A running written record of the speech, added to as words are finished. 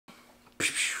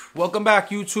Welcome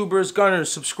back, YouTubers,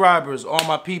 gunners, subscribers, all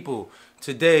my people.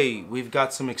 Today we've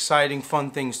got some exciting,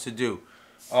 fun things to do.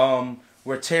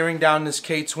 We're tearing down this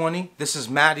K20. This is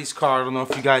Maddie's car. I don't know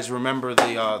if you guys remember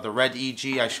the red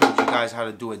EG. I showed you guys how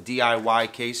to do a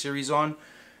DIY K series on.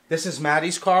 This is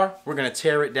Maddie's car. We're gonna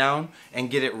tear it down and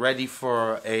get it ready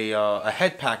for a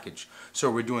head package.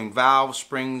 So we're doing valves,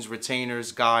 springs,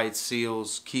 retainers, guides,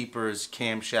 seals, keepers,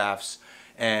 camshafts,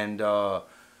 and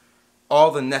all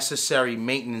the necessary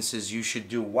maintenances you should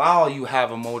do while you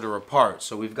have a motor apart.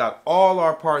 So we've got all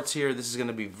our parts here. This is going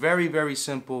to be very, very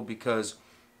simple because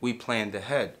we planned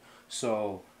ahead.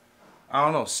 So, I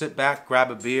don't know, sit back, grab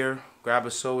a beer, grab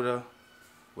a soda,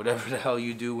 whatever the hell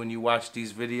you do when you watch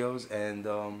these videos,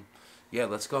 and yeah,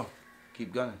 let's go.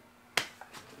 Keep gunning.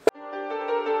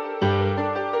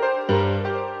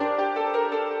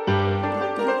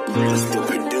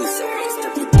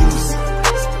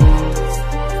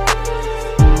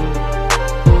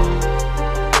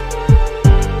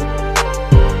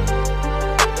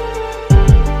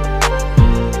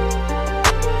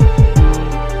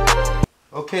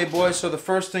 Okay, boys, so the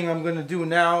first thing I'm going to do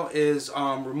now is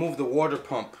remove the water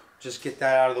pump. Just get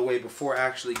that out of the way before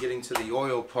actually getting to the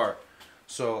oil part.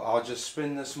 So I'll just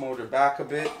spin this motor back a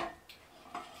bit.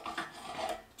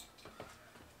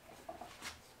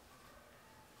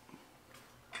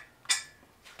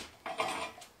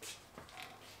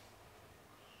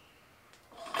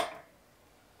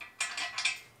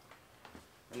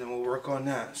 And then we'll work on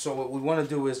that. So what we want to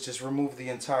do is just remove the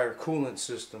entire coolant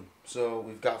system. So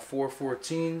we've got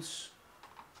 414s.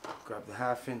 Grab the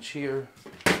 1/2 inch here.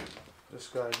 This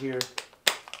guy here.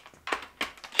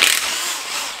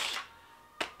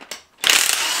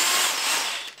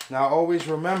 Now always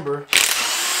remember,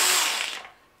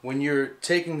 when you're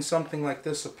taking something like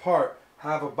this apart,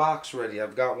 have a box ready.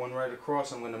 I've got one right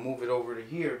across. I'm going to move it over to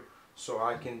here so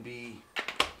I can be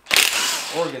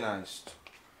organized.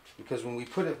 Because when we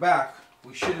put it back,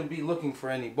 we shouldn't be looking for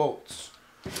any bolts.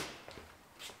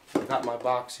 I got my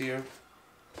box here.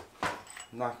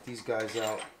 Knock these guys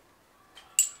out.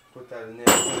 Put that in there.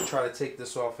 I'm going to try to take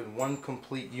this off in one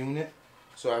complete unit.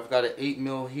 So I've got an 8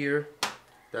 mil here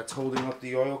that's holding up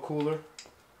the oil cooler.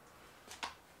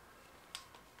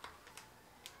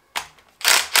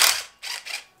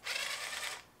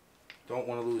 Don't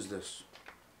want to lose this.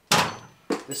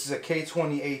 This is a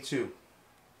K20 A2.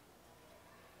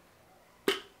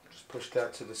 Push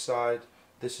that to the side.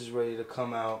 This is ready to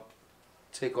come out.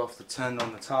 Take off the 10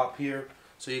 on the top here.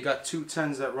 So you got 2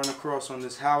 10s that run across on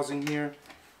this housing here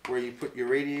where you put your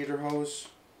radiator hose.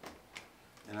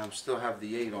 And I still have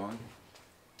the 8 on.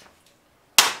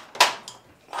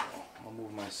 I'll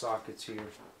move my sockets here.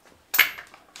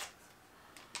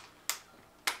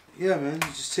 Yeah, man, you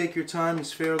just take your time.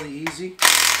 It's fairly easy.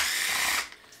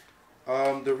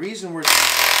 The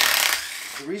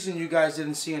reason you guys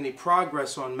didn't see any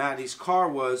progress on Maddie's car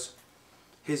was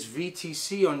his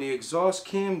VTC on the exhaust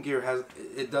cam gear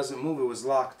it doesn't move. It was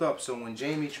locked up. So when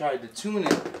Jamie tried to tune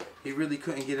it, he really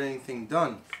couldn't get anything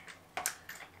done.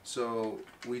 So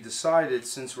we decided,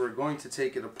 since we're going to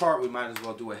take it apart, we might as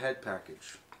well do a head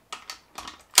package.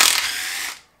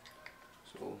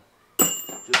 So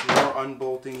just more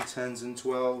unbolting 10s and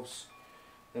 12s.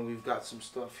 Then we've got some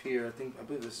stuff here. I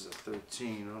believe this is a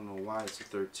 13. I don't know why it's a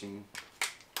 13.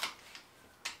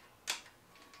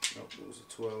 Nope, it was a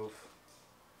 12.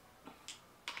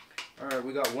 Alright,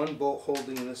 we got one bolt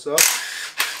holding this up.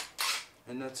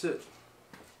 And that's it.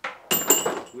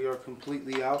 We are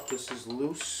completely out. This is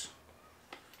loose.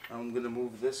 I'm going to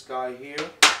move this guy here.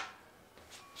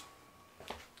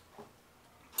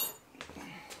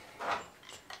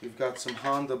 We've got some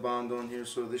Honda bond on here,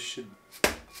 so this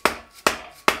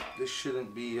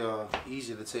shouldn't be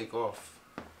easy to take off.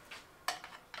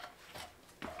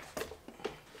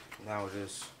 Now it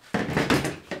is.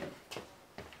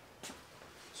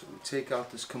 So we take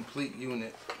out this complete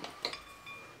unit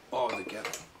all together.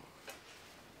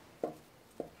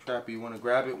 Trappy, you want to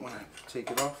grab it when I take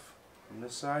it off from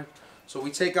this side? So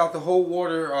we take out the whole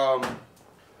water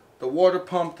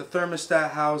pump, the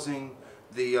thermostat housing,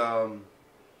 the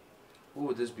what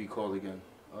would this be called again?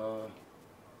 I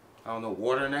don't know,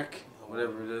 water neck,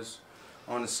 whatever it is,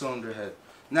 on the cylinder head.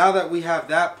 Now that we have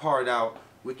that part out,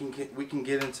 we can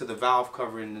get into the valve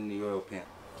cover and then the oil pan.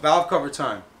 Valve cover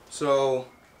time. So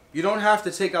you don't have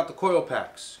to take out the coil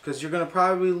packs because you're going to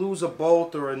probably lose a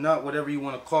bolt or a nut, whatever you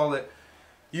want to call it.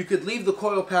 You could leave the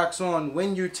coil packs on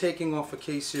when you're taking off a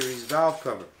K-series valve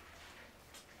cover.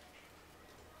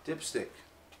 Dipstick.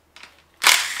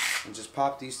 And just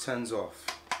pop these 10s off.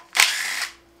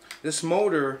 This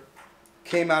motor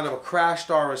came out of a crashed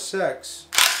RSX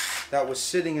that was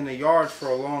sitting in the yard for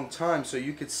a long time, so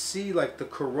you could see like the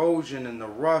corrosion and the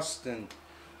rust and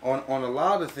on a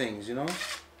lot of things, you know.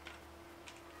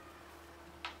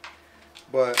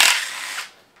 But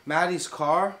Maddie's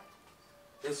car,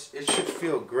 it should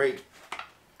feel great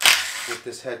with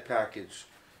this head package.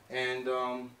 And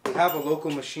we have a local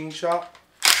machine shop,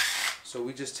 so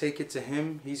we just take it to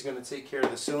him. He's going to take care of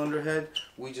the cylinder head.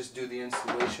 We just do the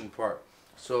installation part.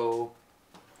 So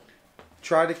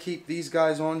try to keep these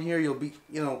guys on here. You'll be,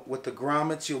 you know, with the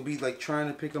grommets, you'll be like trying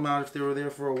to pick them out if they were there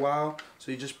for a while.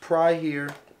 So you just pry here.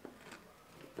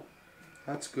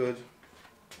 That's good.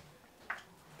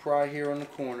 Pry here on the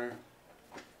corner.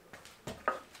 You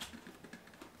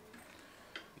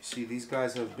see, these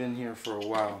guys have been here for a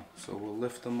while, so we'll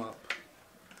lift them up.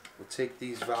 We'll take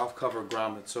these valve cover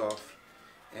grommets off.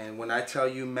 And when I tell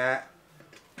you Matt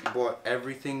bought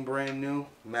everything brand new,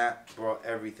 Matt brought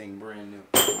everything brand new.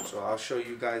 So I'll show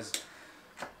you guys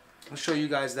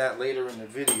that later in the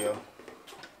video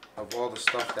of all the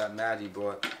stuff that Maddie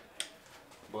bought.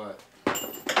 But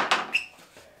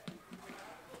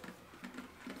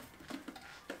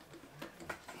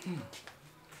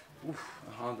oof,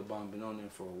 a Honda bomb been on there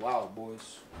for a while,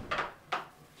 boys.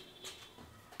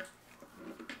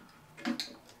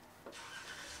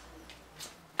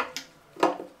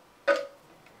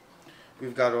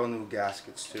 We've got all new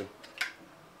gaskets too.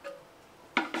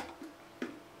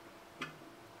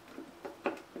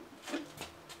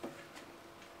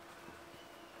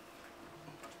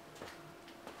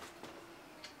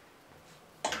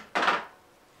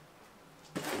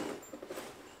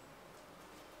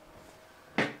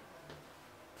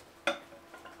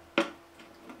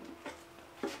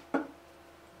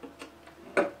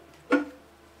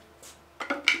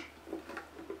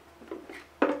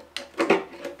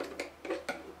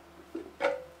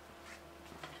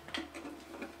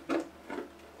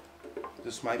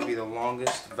 This might be the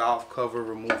longest valve cover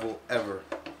removal ever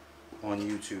on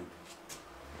YouTube.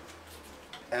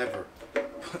 Ever.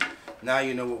 Now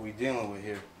you know what we're dealing with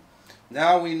here.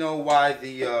 Now we know why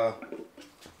the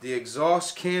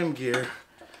exhaust cam gear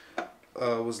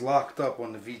was locked up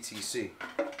on the VTC.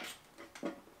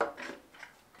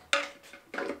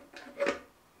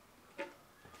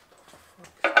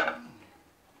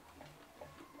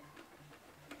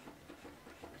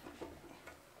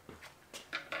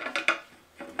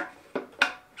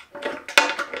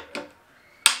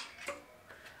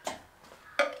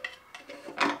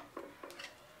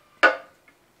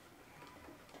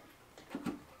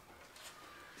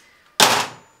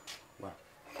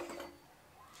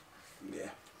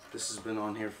 This has been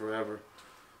on here forever.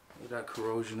 Look at that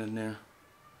corrosion in there.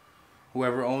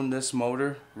 Whoever owned this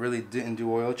motor really didn't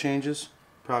do oil changes.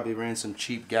 Probably ran some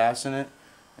cheap gas in it,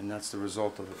 and that's the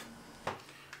result of it.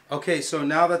 Okay, so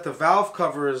now that the valve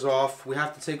cover is off, we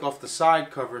have to take off the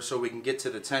side cover so we can get to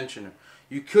the tensioner.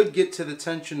 You could get to the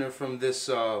tensioner from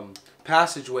this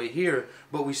passageway here,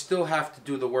 but we still have to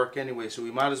do the work anyway, so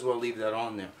we might as well leave that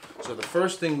on there. So the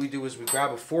first thing we do is we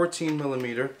grab a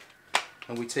 14mm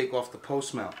and we take off the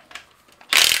post mount.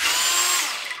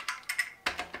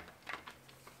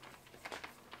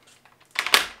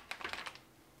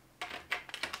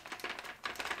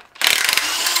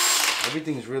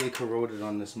 Everything's really corroded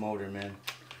on this motor, man.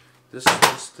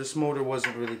 This motor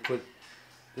wasn't really put.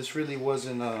 This really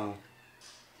wasn't.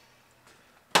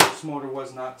 This motor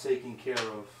was not taken care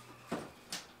of.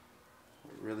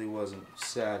 It really wasn't.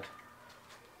 Sad.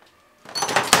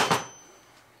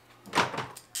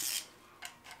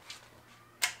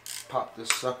 Pop this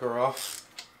sucker off.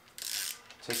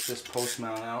 Take this post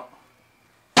mount out.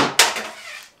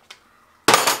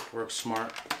 Works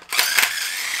smart.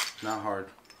 Not hard.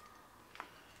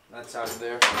 That's out of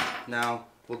there. Now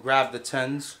we'll grab the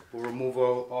 10s. We'll remove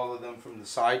all of them from the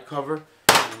side cover,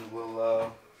 and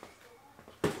we'll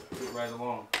get right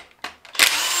along.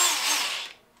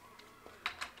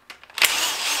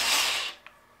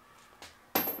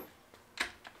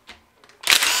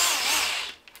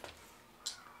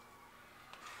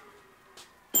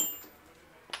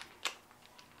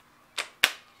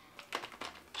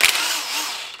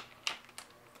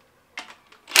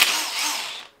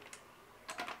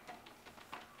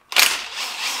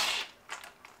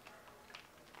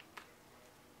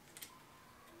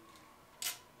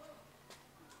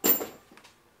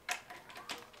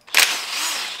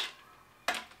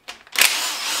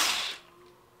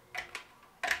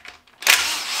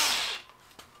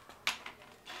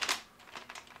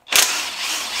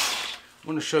 I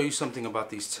want to show you something about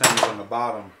these 10s on the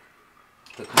bottom,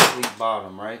 the complete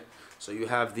bottom, right? So you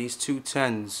have these two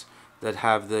 10s that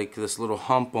have like this little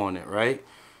hump on it, right?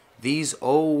 These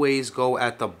always go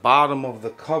at the bottom of the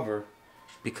cover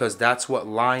because that's what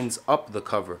lines up the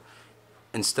cover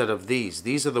instead of these.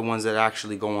 These are the ones that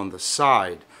actually go on the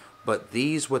side, but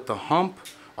these with the hump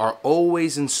are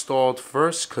always installed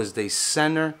first because they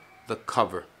center the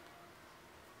cover.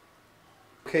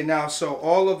 Okay, now so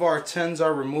all of our 10s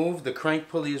are removed. The crank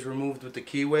pulley is removed with the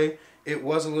keyway. It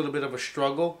was a little bit of a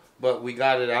struggle, but we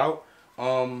got it out.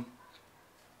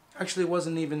 Actually, it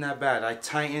wasn't even that bad. I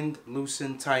tightened,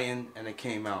 loosened, tightened, and it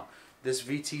came out. This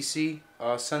VTC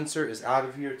sensor is out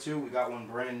of here too. We got one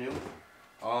brand new.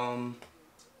 And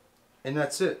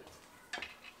that's it.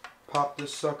 Pop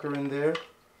this sucker in there.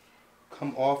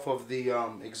 Come off of the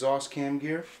exhaust cam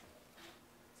gear.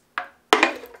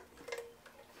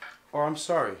 Or I'm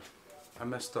sorry, I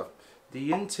messed up.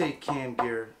 The intake cam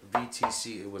gear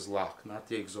VTC, it was locked, not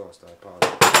the exhaust. I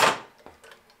apologize.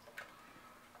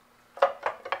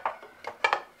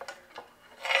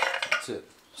 That's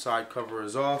it. Side cover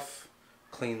is off.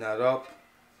 Clean that up.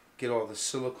 Get all the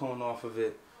silicone off of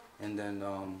it, and then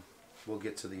we'll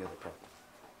get to the other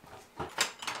part.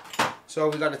 So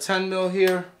we got a 10 mil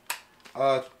here.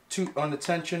 Two on the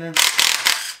tensioner.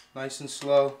 Nice and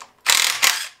slow.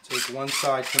 Take one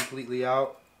side completely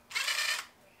out,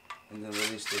 and then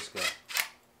release this guy.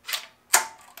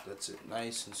 That's it,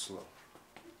 nice and slow.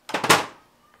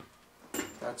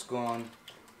 That's gone.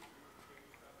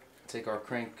 Take our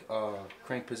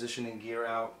crank positioning gear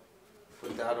out,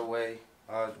 put that away,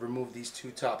 remove these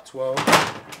two top 12,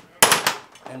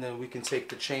 and then we can take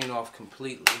the chain off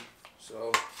completely.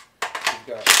 So we've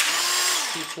got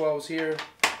two 12s here,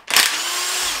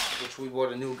 which we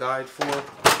bought a new guide for.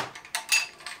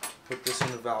 Put this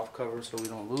in the valve cover so we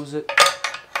don't lose it.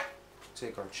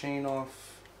 Take our chain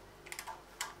off.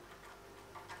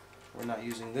 We're not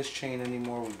using this chain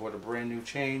anymore. We bought a brand new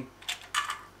chain.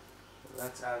 So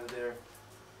that's out of there.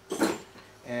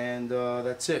 And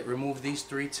that's it. Remove these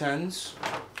 3 10s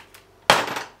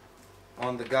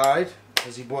on the guide,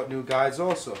 because he bought new guides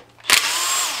also.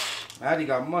 Maddie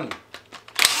got money.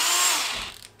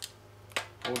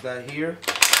 Hold that here.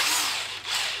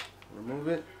 Remove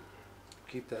it.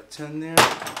 Keep that 10 there.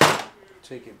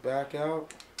 Take it back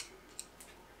out.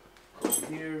 Go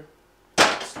here.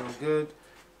 Still good.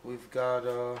 We've got,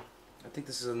 I think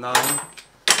this is a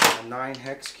 9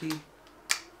 hex key.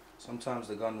 Sometimes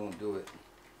the gun won't do it.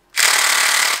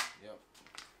 Yep.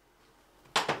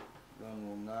 Gun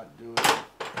will not do it.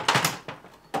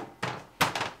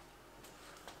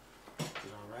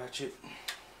 Get our ratchet.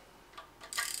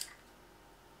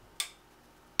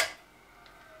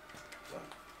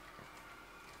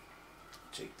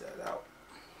 Take that out.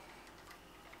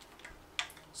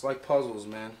 It's like puzzles,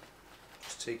 man.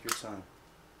 Just take your time.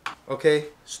 Okay,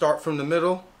 start from the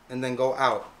middle and then go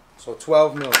out. So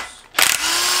 12 mils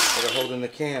that are holding the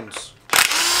cams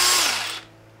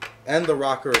and the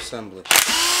rocker assembly.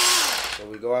 So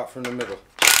we go out from the middle.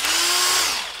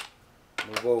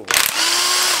 Move over.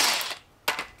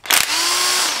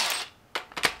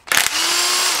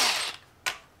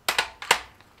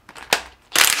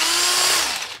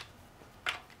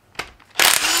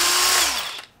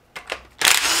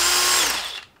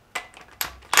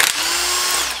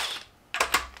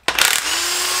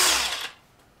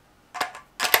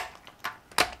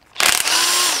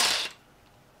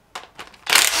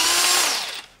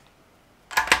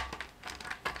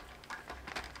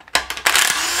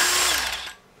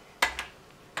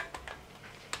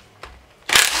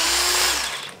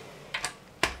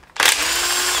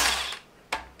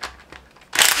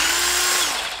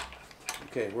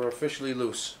 Okay, we're officially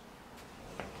loose.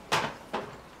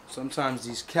 Sometimes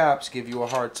these caps give you a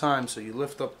hard time, so you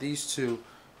lift up these two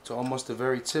to almost the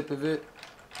very tip of it,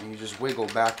 and you just wiggle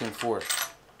back and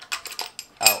forth.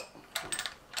 Out.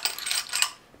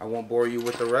 I won't bore you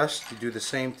with the rest. You do the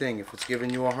same thing. If it's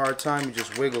giving you a hard time, you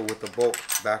just wiggle with the bolt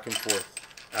back and forth.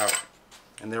 Out.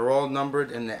 And they're all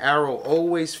numbered, and the arrow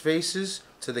always faces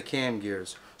to the cam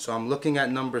gears. So I'm looking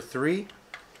at number 3,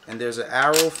 and there's an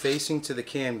arrow facing to the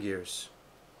cam gears.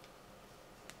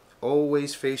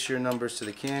 Always face your numbers to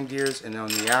the cam gears, and on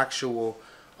the actual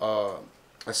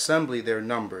assembly they're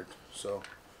numbered. So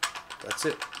that's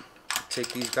it.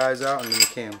 Take these guys out and then the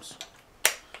cams.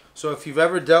 So if you've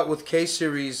ever dealt with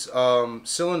K-Series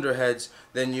cylinder heads,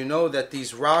 then you know that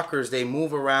these rockers, they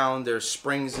move around, there's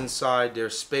springs inside,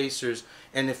 there's spacers,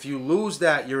 and if you lose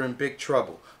that, you're in big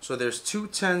trouble. So there's 2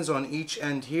 10s on each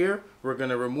end here. We're going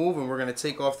to remove, and we're going to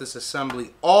take off this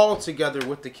assembly all together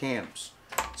with the cams.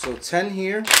 So 10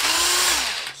 here.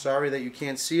 Sorry that you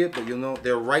can't see it, but you'll know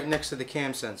they're right next to the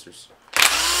cam sensors.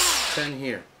 10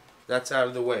 here. That's out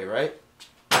of the way, right?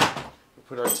 We'll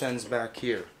put our 10s back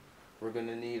here. We're going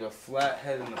to need a flat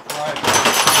head and a pry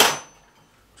bar,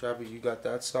 Travis, you got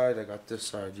that side, I got this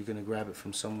side. You're gonna grab it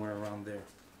from somewhere around there.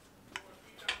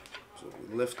 So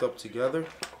we lift up together.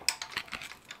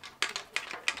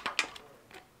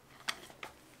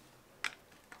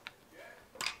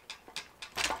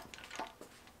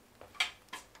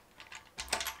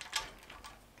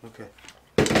 Okay,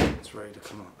 it's ready to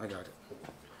come out. I got it.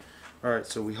 Alright,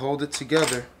 so we hold it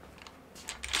together.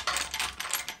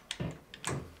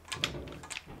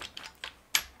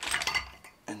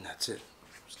 And that's it.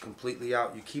 It's completely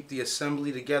out. You keep the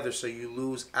assembly together so you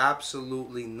lose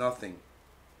absolutely nothing.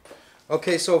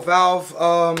 Okay, so valve,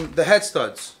 the head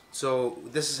studs. So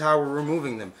this is how we're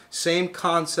removing them. Same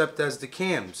concept as the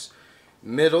cams.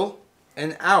 Middle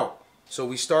and out. So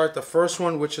we start the first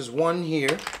one, which is one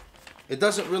here. It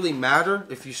doesn't really matter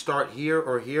if you start here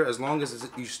or here, as long as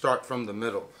you start from the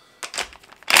middle.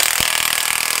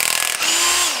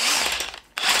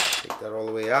 Take that all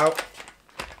the way out.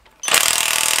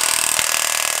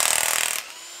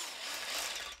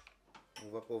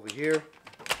 Move up over here.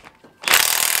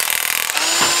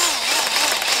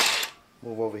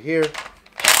 Move over here.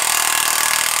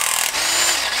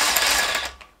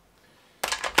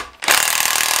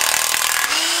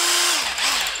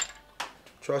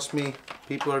 Trust me,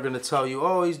 people are going to tell you,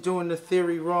 oh, he's doing the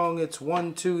theory wrong. It's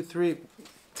 1, 2, 3.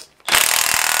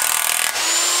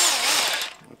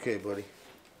 Okay, buddy.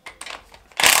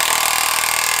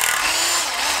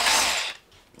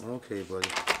 Okay, buddy.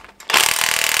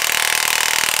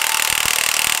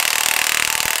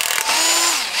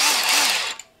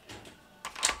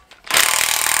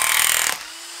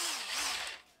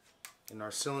 And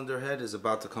our cylinder head is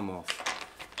about to come off.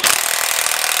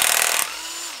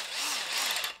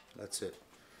 That's it.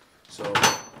 So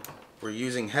we're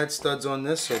using head studs on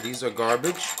this, so these are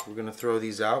garbage. We're gonna throw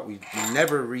these out. We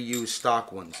never reuse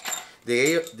stock ones.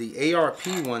 The ARP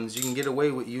ones, you can get away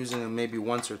with using them maybe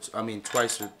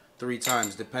twice or 3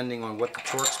 times, depending on what the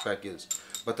torque spec is.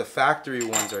 But the factory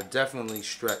ones are definitely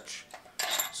stretch.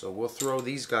 So we'll throw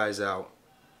these guys out.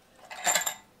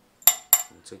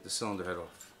 We'll take the cylinder head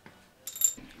off.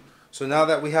 So now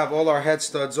that we have all our head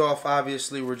studs off,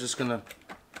 obviously we're just gonna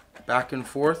back and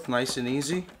forth, nice and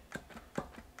easy,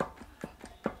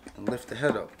 and lift the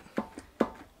head up.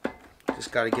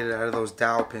 Just got to get it out of those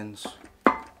dowel pins.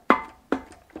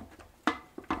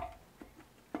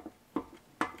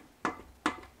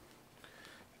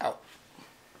 Out.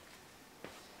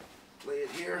 Lay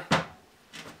it here.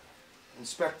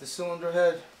 Inspect the cylinder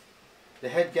head. The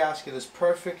head gasket is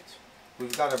perfect.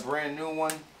 We've got a brand new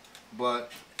one,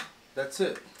 but that's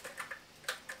it.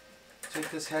 Take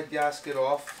this head gasket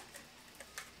off.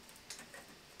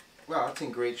 Wow, it's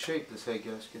in great shape, this head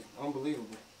gasket.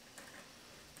 Unbelievable.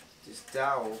 This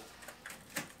dowel.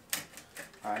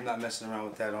 I'm not messing around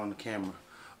with that on the camera.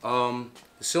 The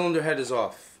cylinder head is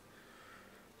off.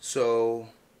 So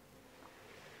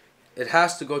it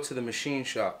has to go to the machine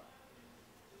shop.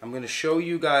 I'm going to show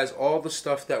you guys all the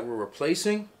stuff that we're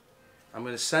replacing. I'm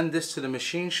going to send this to the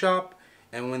machine shop,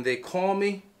 and when they call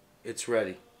me, it's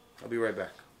ready. I'll be right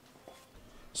back.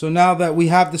 So now that we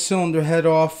have the cylinder head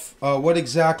off, what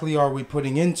exactly are we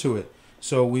putting into it?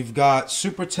 So we've got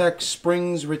SuperTech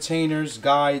springs, retainers,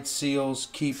 guides, seals,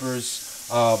 keepers,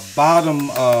 bottom,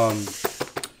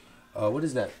 what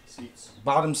is that? Seats.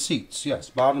 Bottom seats, yes,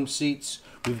 bottom seats.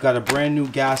 We've got a brand new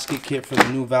gasket kit for the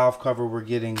new valve cover we're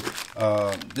getting.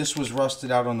 This was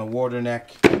rusted out on the water neck.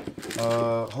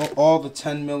 All the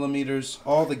 10 millimeters,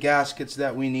 all the gaskets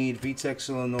that we need, VTEC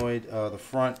solenoid, the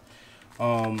front.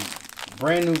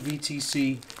 Brand new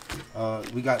VTC.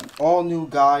 We got all new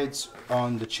guides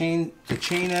on the chain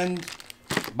end,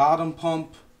 bottom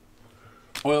pump,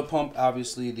 oil pump,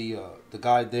 obviously the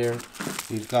guide there.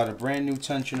 We've got a brand new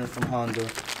tensioner from Honda,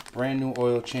 brand new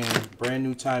oil chain, brand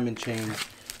new timing chain,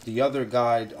 the other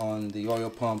guide on the oil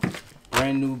pump,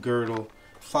 brand new girdle,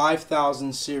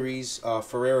 5000 series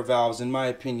Ferrera valves. In my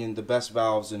opinion, the best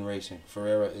valves in racing.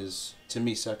 Ferrera is, to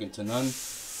me, second to none.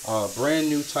 Brand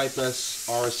new Type S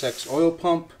RSX oil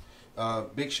pump.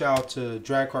 Big shout out to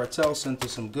Drag Cartel, sent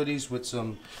us some goodies with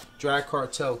some Drag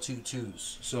Cartel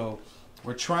 22s. So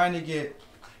we're trying to get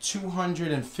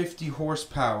 250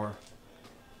 horsepower,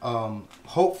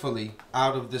 hopefully,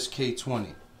 out of this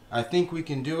K20. I think we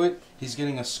can do it. He's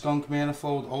getting a Skunk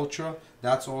Manifold Ultra.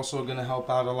 That's also going to help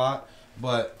out a lot.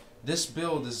 But this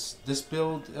build is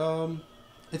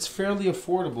it's fairly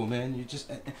affordable, man. You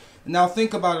just now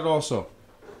think about it also.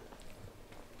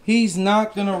 He's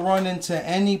not going to run into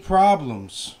any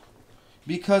problems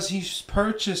because he's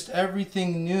purchased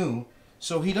everything new,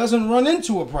 so he doesn't run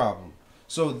into a problem.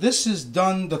 So this is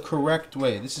done the correct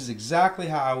way. This is exactly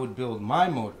how I would build my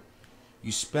motor.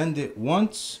 You spend it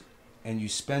once and you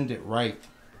spend it right.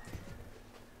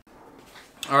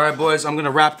 Alright boys, I'm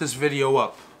gonna wrap this video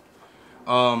up.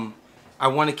 I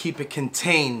want to keep it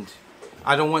contained.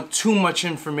 I don't want too much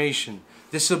information.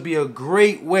 This will be a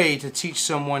great way to teach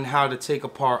someone how to take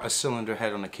apart a cylinder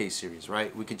head on a K-Series,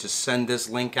 right? We could just send this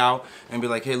link out and be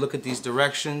like, hey, look at these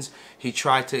directions. He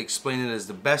tried to explain it as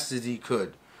the best as he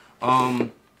could.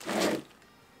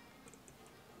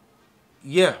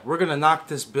 Yeah, we're going to knock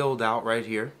this build out right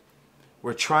here.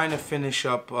 We're trying to finish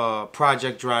up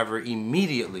Project Driver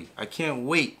immediately. I can't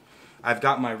wait. I've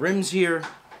got my rims here.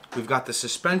 We've got the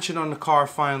suspension on the car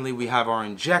finally. We have our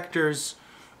injectors.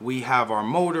 We have our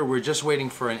motor. We're just waiting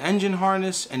for an engine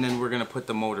harness, and then we're going to put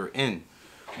the motor in.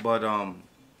 But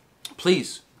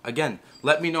please, again,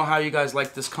 let me know how you guys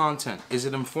like this content. Is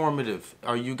it informative?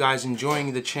 Are you guys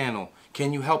enjoying the channel?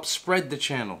 Can you help spread the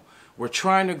channel? We're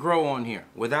trying to grow on here,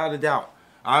 without a doubt.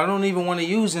 I don't even want to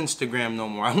use Instagram no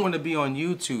more. I want to be on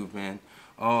YouTube, man.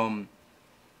 And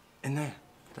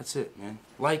that's it, man.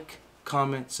 Like,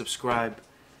 comment, subscribe,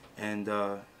 and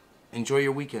enjoy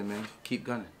your weekend, man. Keep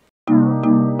gunning.